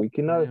 So we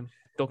can know...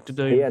 Dr.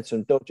 Doom. He had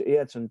some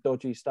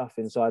dodgy stuff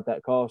inside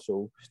that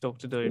castle. It's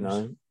Dr.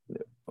 Doom.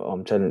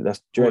 I'm telling you,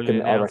 that's. Do you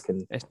reckon? I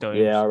reckon. It's Doom.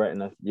 Yeah, I reckon.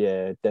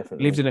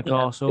 Definitely. Lived in a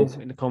castle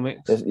in the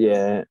comics.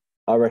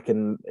 I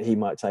reckon he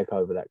might take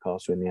over that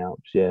castle in the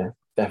Alps. Yeah,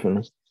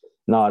 definitely.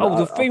 No.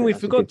 The thing we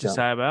forgot to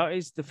say about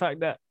is the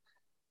fact that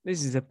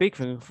this is a big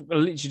thing. I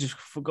literally just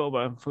forgot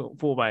about it,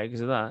 thought about it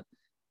because of that.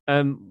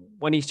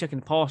 When he's checking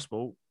the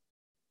passport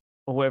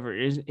or whatever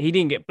it is, he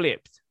didn't get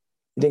blipped.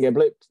 He didn't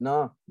get blipped.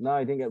 No,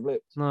 he didn't get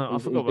blipped. No, I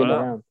forgot about that.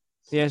 Around.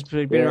 He has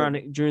been around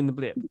it during the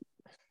blip.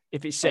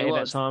 If it's set in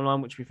that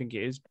timeline, which we think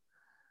it is.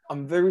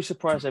 I'm very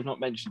surprised they've not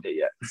mentioned it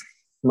yet.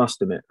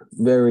 Must admit.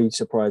 Very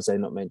surprised they've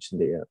not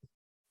mentioned it yet.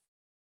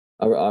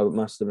 I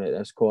must admit,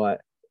 it's quite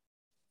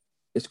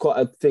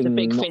a thing. It's a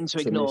big thing to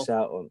ignore. Miss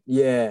out on.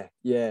 Yeah.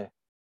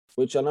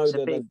 Which I know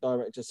that the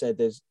director said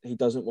he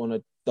doesn't want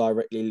to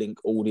directly link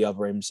all the other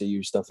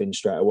MCU stuff in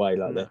straight away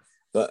like that.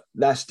 But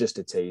that's just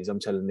a tease. I'm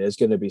telling you, there's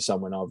going to be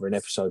someone either in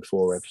episode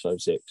 4 or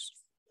episode 6.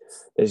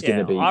 There's going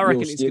to be. I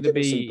reckon it's going to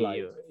be.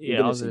 I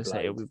was going to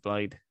say it'll be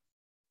Blade.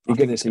 You're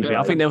going to see Blade.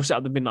 I think they'll set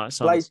up the Midnight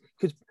Suns.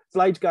 Because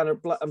Blade's going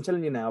to. I'm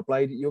telling you now,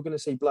 Blade. You're going to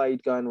see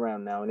Blade going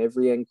around now, and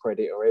every end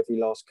credit or every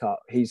last cut,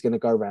 he's going to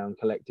go around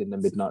collecting the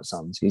Midnight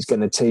Suns. He's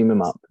going to team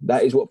them up.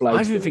 That is what Blade.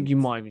 I even think you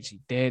might even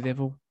see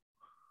Daredevil.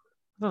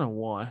 I don't know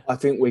why. I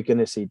think we're going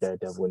to see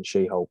Daredevil and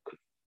She-Hulk.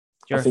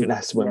 I think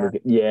that's when we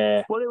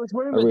get. Well, it was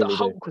rumoured that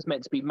Hulk was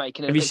meant to be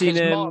making it. Have you seen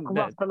Mark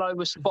Ruffalo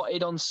was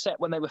spotted on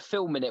set when they were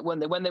filming it. When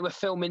they were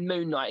filming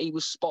Moon Knight, he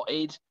was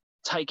spotted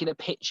taking a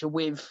picture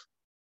with.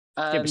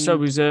 But so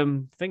was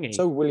Thingy.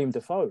 So William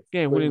Dafoe.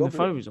 Yeah, William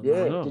Dafoe was on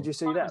there. Yeah, did you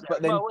see that?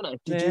 But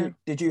then,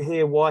 did you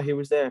hear why he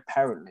was there?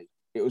 Apparently,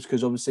 it was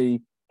because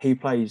obviously he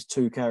plays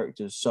 2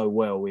 characters so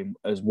well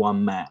as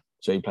one man.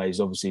 So he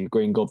plays obviously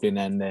Green Goblin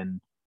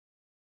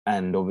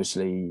and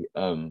obviously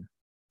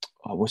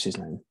what's his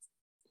name?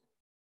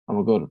 Oh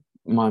my god,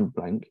 mind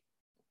blank.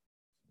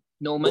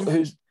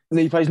 Norman.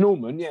 He plays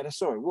Norman. Yeah, that's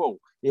sorry. Whoa,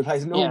 he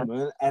plays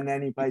Norman, and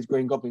then he plays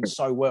Green Goblin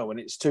so well, and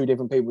it's 2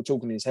 different people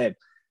talking in his head.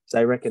 So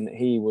they reckon that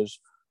he was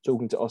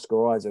talking to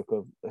Oscar Isaac,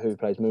 who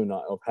plays Moon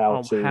Knight, of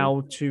how to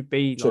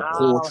portray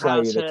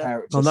the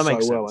character so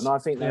well, and I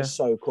think that's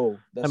so cool.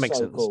 That makes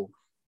sense. Cool.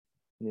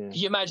 Yeah. Could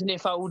you imagine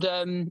if I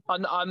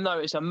know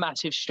it's a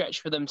massive stretch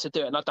for them to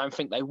do it, and I don't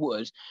think they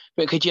would,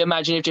 but could you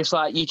imagine if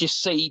you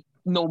just see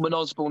Norman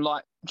Osborn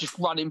just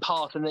running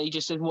past, and then he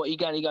just says, "What are you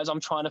going?" He goes,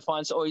 "I'm trying to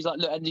find." Or he's like,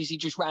 "Look," and he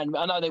just ran.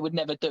 I know they would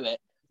never do it.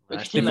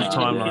 It's different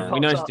timeline. We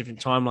know it's a different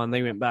timeline.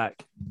 They went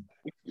back.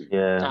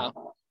 Yeah.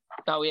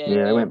 Oh yeah.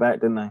 Yeah, they went back,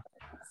 didn't they?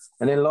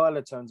 And then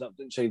Lila turns up,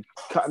 didn't she?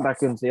 Cutting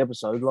back into the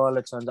episode,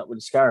 Lila turns up with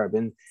a scarab,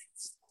 and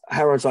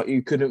Harrow's like,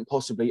 "You couldn't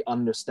possibly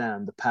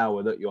understand the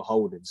power that you're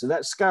holding." So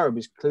that scarab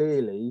is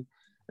clearly.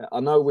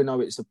 We know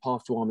it's the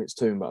path to Amit's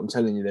tomb, but I'm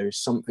telling you, there is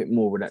something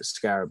more with that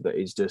scarab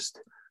that is just.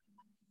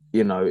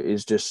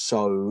 Is just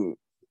so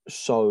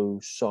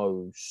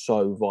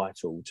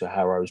vital to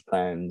Harrow's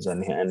plans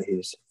and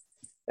his.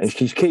 And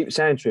she keeps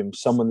saying to him,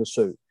 "Summon the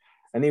suit,"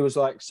 and he was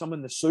like,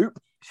 "Summon the soup."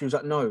 She was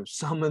like, "No,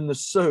 summon the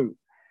suit."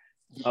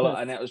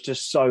 And that was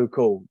just so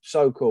cool.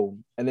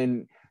 And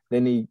then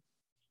he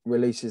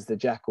releases the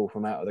jackal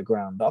from out of the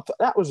ground.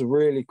 That was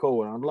really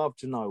cool, and I'd love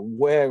to know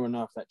where on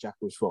earth that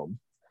jackal's from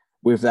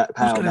with that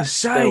power, that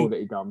spell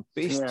that he done.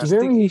 It's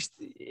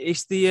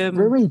the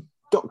very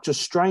Doctor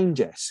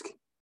Strange-esque.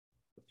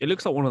 It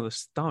looks like one of the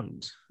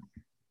stones.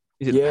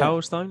 Is it the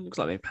Power Stone? It looks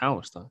like the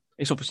Power Stone.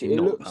 It's obviously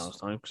not the Power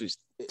Stone because it's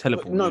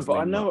teleporting. No, but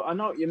I know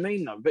what you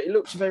mean though. But it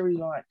looks very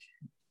like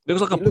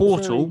Looks like a it looks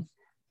portal.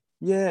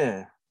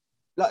 Yeah.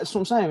 That's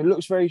what I'm saying. It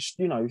looks very,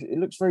 it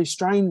looks very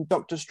strange,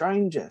 Doctor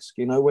Strange-esque,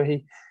 where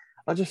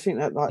I just think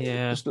that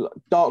just like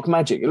dark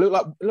magic. It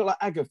looked like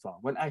Agatha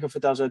when Agatha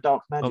does her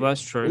dark magic. Oh,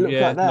 that's true. It looked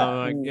like that.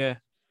 No, yeah.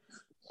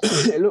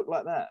 It looked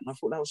like that, and I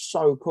thought that was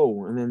so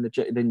cool. And then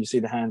you see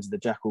the hands of the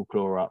jackal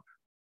claw up,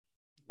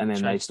 and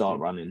then they start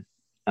running,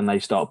 and they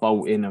start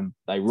bolting, and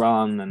they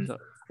run. And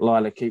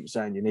Lila keeps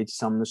saying, "You need to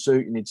summon the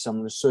suit. You need to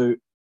summon the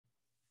suit."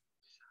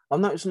 I've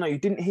noticed, you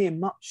didn't hear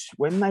much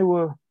when they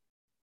were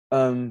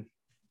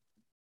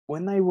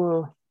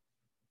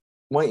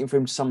waiting for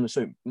him to summon the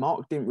suit.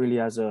 Mark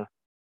didn't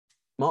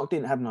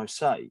have no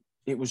say.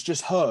 It was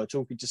just her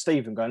talking to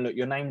Stephen, going, "Look,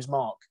 your name's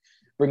Mark.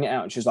 Bring it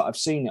out." And she was like, I've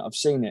seen it.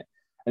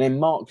 And then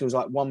Mark was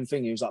like one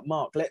thing. He was like,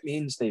 "Mark, let me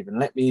in, Stephen.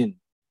 Let me in."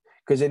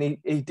 Because then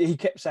he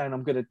kept saying,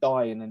 "I'm going to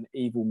die in an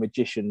evil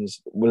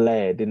magician's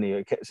lair," didn't he?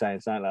 He kept saying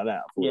something like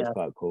that. I thought it was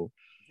quite cool.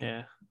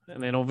 Yeah.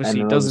 And then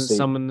obviously he doesn't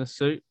summon the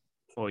suit.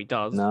 Or he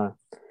does. No.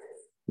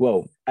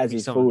 Well, as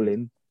he's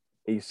falling,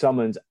 he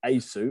summons a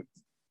suit.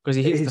 Because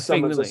he hits the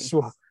thing, doesn't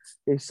he?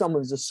 He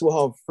summons a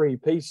suave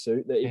 3-piece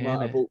suit that he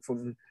might have bought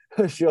from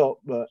a shop.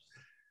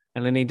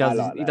 And then he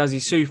does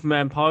his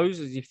Superman pose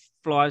as he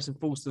flies and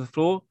falls to the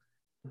floor.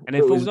 And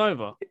then falls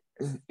over.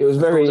 It was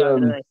very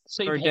very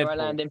Deadpool.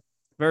 Landing.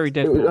 Very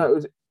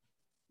Deadpool.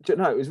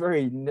 It was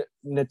very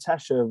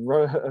Natasha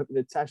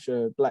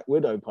Black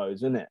Widow pose,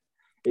 isn't it?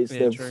 It's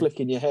the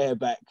flicking your hair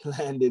back,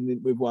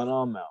 landing with one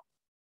arm out.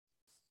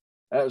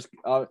 That was.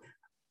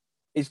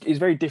 It's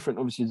very different,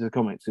 obviously, to the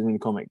comics. In the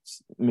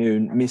comics,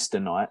 Mr.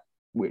 Knight,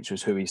 which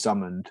was who he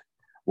summoned,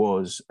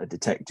 was a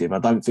detective. I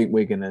don't think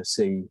we're going to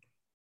see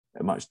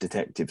a much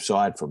detective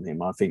side from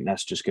him. I think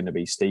that's just going to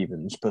be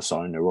Stephen's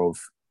persona of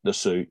the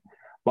suit.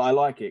 But I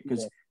like it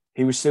because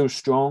he was still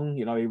strong.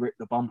 He ripped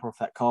the bumper off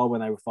that car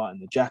when they were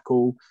fighting the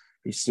jackal.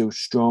 He's still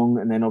strong.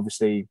 And then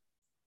obviously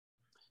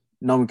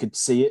no one could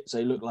see it, so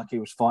it looked like he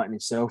was fighting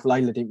himself.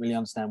 Layla didn't really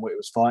understand what he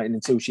was fighting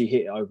until she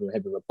hit it over the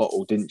head with a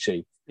bottle, didn't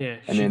she? Yeah.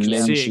 And then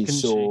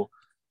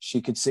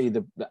she could see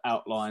the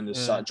outline as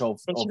such of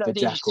the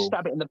jackal. She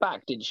stabbed it in the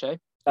back, didn't she?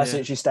 That's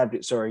it. She stabbed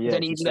it. Sorry, yeah.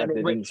 Then he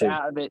ripped it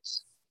out of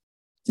its.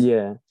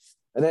 Yeah,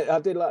 and then I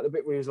did like the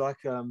bit where he was like,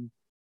 when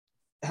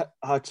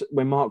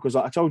Mark was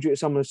like, "I told you to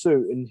summon a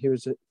suit," and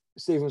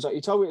Stephen was like,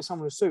 "You told me to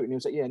summon a suit," and he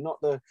was like, "Yeah,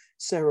 not the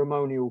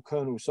ceremonial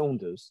Colonel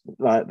Saunders,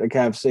 like the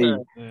KFC."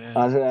 Yeah.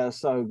 I said that was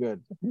so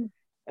good.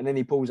 And then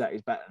he pulls out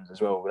his batons as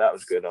well. That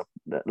was good.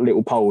 That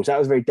little poles. That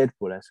was very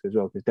Deadpool-esque as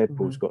well, because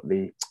Deadpool's got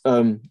the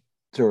it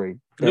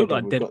looked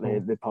like Deadpool.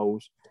 Got the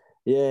poles.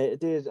 Yeah, it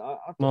did.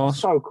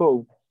 So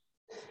cool.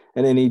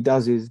 And then he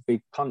does his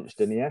big punch,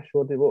 didn't he, Ash?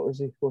 What was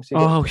he?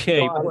 Oh,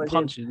 yeah, he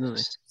punches, doesn't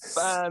he?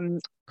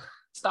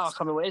 I can't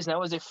remember what it is now.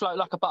 Was it float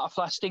like a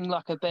butterfly, sting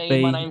like a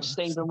bee? My name's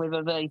Stephen with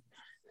a V.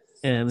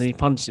 Yeah, and then he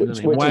punches him,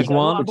 doesn't he?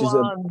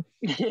 Wagwan.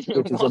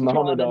 Which is a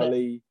Muhammad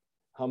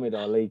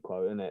Ali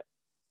quote, isn't it?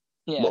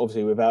 Yeah. But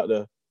obviously without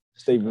the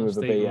Stephen with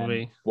a V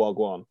and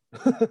Wagwan.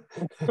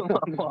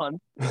 Wagwan.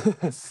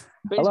 But it's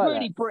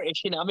really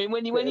British, I mean,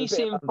 when you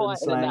see him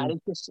fighting and that,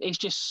 it's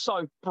just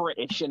so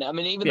British, I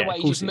mean, even the way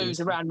he just moves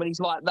around when he's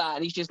like that,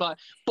 and he's just like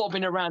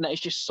bobbing around, that it's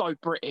just so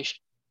British.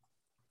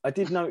 I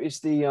did notice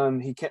they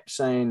kept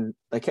saying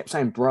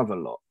bruv a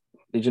lot.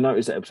 Did you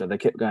notice that episode? They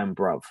kept going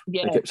bruv.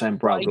 Yeah. They kept saying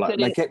bruv. Like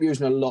they kept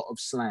using a lot of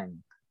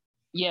slang.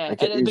 Yeah,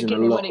 and at the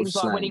beginning when he was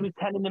telling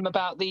them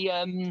about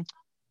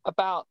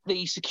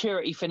the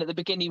security thing at the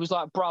beginning, he was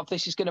like, bruv,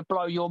 this is going to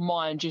blow your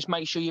mind. Just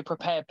make sure you're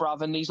prepared,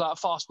 bruv. And he's like,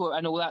 fast forward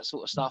and all that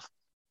sort of stuff.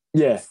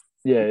 Yeah,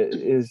 it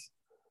is.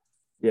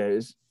 Yeah,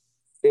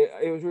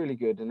 it was really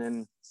good. And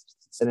then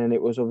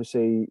it was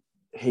obviously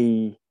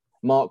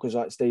Mark was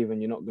like,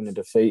 Stephen, you're not going to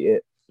defeat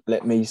it.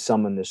 Let me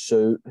summon the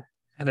suit.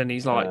 And then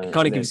he's like,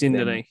 kind of gives in,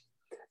 doesn't he?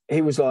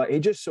 He was like,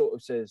 he just sort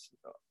of says,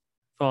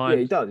 fine. Yeah,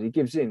 he does. He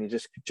gives in. He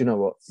just, do you know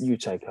what? You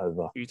take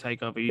over. You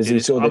take over. You do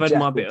this. I've had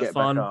my bit of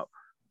fun.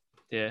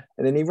 Yeah.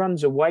 And then he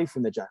runs away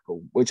from the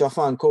jackal, which I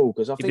find cool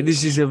because I think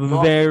this is a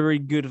very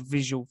good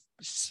visual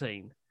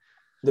scene.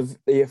 The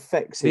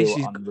effects here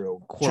are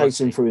unreal. Quality.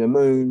 Chasing through the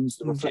moons,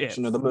 the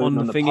reflection of the moon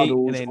on the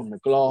puddles, on the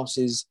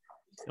glasses,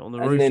 on the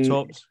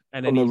rooftops,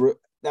 and then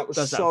that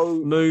was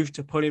so move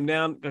to put him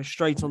down, go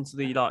straight onto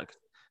the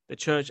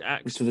church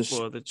axe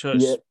or the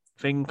church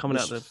thing coming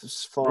out the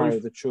fire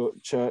of the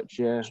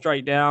church,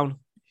 straight down,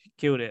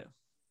 killed it.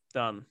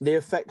 Done. The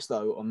effects,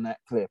 though, on that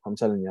clip, I'm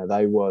telling you,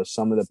 they were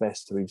some of the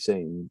best we've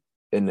seen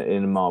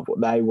in Marvel.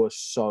 They were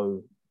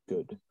so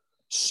good.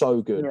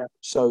 So good. Yeah.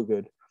 So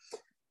good.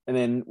 And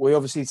then we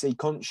obviously see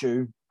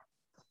Khonshu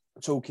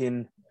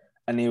talking,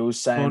 and he was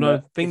saying... Well,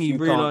 no, thing he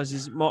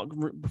realises, Mark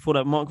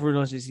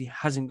realises he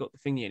hasn't got the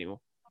thingy anymore.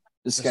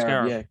 The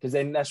scarab, yeah. Because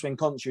then that's when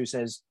Khonshu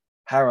says,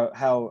 Harrow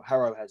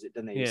has it,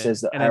 doesn't he? Yeah. He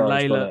says that and then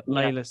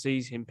Layla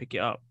sees him pick it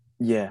up.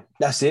 Yeah,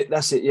 that's it.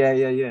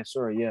 Yeah.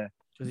 Sorry, yeah.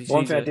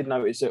 One thing I did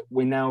notice that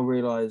we now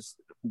realise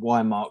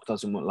why Mark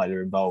doesn't want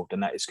Layla involved,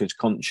 and that is because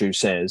Khonshu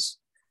says,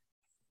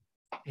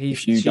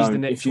 if you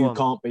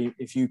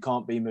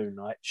can't be Moon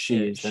Knight,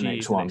 she is the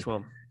next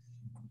one.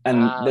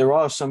 And there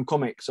are some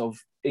comics of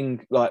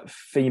in like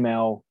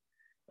female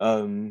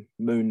Moon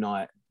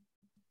Knight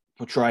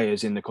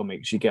portrayers in the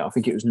comics you get. I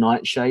think it was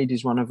Nightshade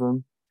is one of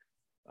them.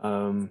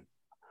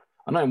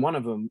 I know in one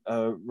of them,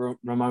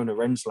 Ramona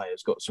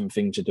Renslayer's got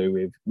something to do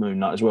with Moon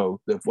Knight as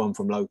well. The one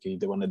from Loki,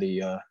 the one of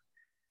the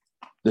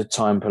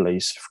time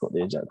police. I forgot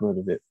the exact word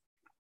of it.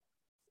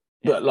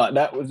 But like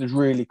that was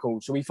really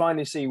cool. So we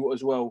finally see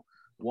as well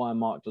why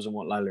Mark doesn't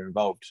want Layla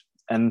involved,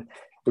 and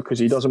because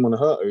he doesn't want to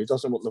hurt her, he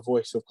doesn't want the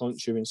voice of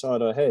Khonshu inside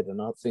her head, and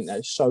I think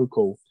that's so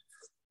cool.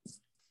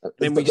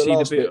 Then we see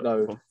the bit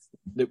though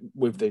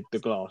with the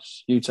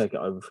glass. You take it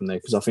over from there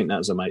because I think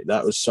that's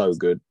that was so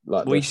good.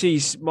 Like he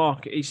sees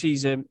Mark, he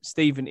sees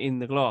Stephen in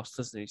the glass,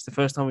 doesn't he? It's the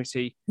first time we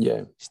see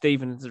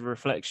Stephen as a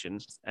reflection,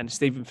 and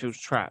Stephen feels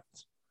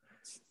trapped.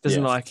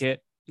 Doesn't like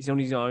it. He's on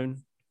his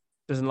own.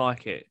 Doesn't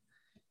like it.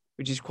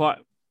 Which is quite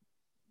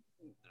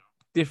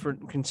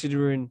different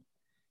considering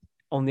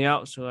on the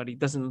outside he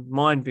doesn't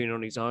mind being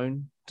on his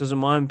own, doesn't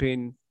mind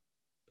being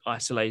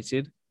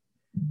isolated.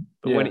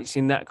 But when it's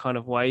in that kind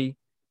of way,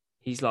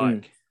 he's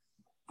like,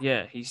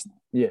 he's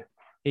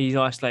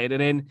isolated.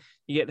 And then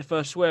you get the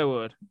first swear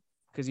word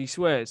because he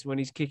swears when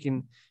he's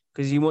kicking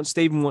because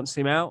Stephen wants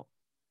him out.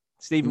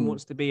 Stephen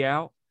wants to be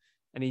out,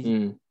 and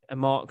and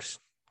Mark's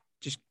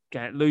just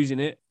losing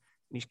it.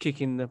 He's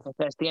kicking the.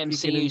 That's the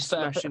MCU's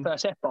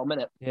first F-bomb,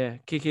 isn't it? Yeah,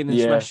 kicking and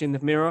smashing the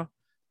mirror,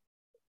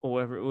 or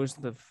whatever it was,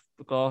 the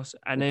glass,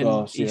 and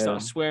then he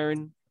starts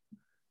swearing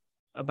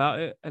about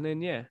it, and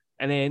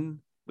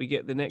then we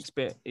get the next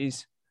bit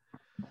is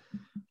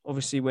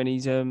obviously when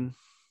he's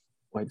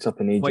wakes up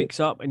in Egypt. Wakes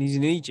up and he's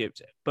in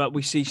Egypt, but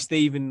we see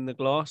Stephen in the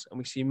glass and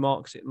we see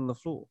Mark sitting on the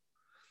floor.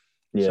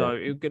 Yeah. So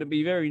it's going to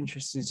be very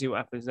interesting to see what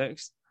happens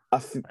next. I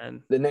think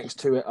the next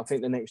two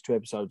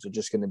episodes are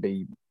just going to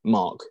be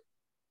Mark.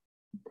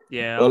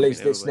 Yeah, or at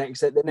least the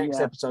next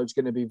episode's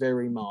going to be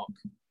very Mark,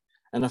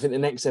 and I think the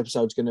next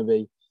episode's going to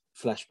be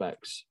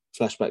flashbacks.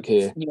 Flashback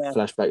here,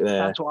 flashback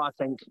there. That's what I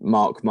think.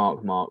 Mark,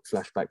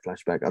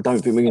 flashback. I don't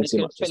think we're going to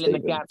see much. Fill in the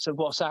gaps of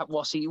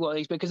what's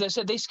he's because they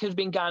said this could have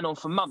been going on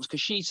for months.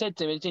 Because she said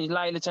to him,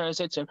 Layla Turner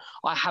said to him,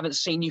 "I haven't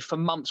seen you for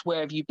months.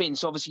 Where have you been?"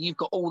 So obviously you've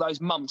got all those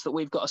months that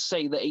we've got to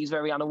see that he's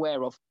very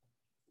unaware of.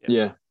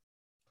 Yeah.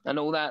 And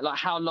all that, like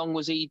how long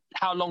was he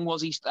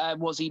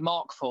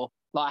Mark for?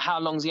 Like how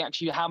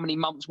many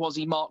months was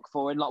he Mark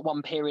for in like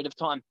one period of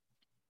time?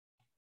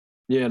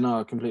 Yeah,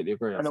 no, I completely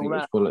agree. I think it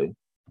was quality.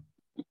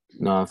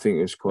 No, I think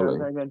it was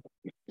quality.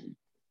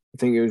 I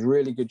think it was a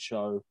really good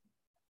show,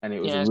 and it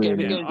was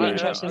really good. I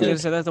was going to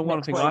say that's the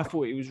one thing I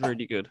thought it was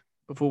really good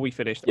before we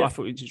finished. I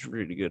thought it was just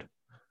really good.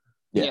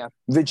 Yeah.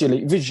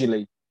 Visually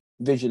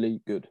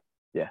good.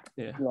 Yeah.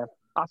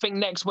 I think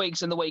next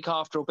week's and the week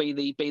after will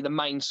be the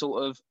main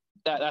sort of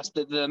that's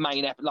the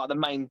main the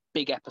main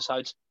big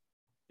episodes.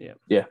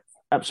 Yeah,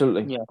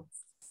 absolutely. Yeah.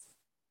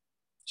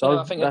 So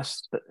I think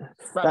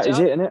that is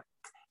it, isn't it?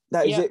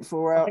 That is it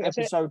for our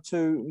episode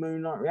 2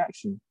 Moon Knight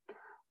reaction.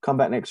 Come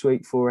back next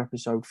week for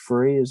episode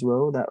 3 as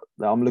well. That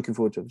I'm looking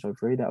forward to episode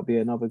 3. That'll be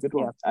another good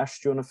one. Ash,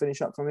 do you want to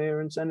finish up from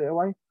here and send it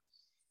away?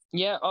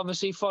 Yeah,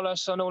 obviously follow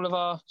us on all of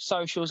our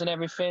socials and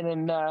everything,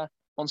 and on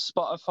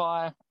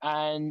Spotify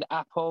and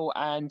Apple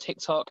and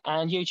TikTok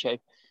and YouTube.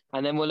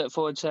 And then we'll look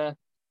forward to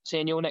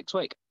seeing you all next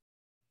week.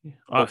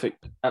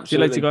 Perfect. Absolutely. See you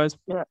later, guys.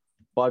 Yeah.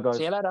 Bye, guys.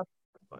 See you later.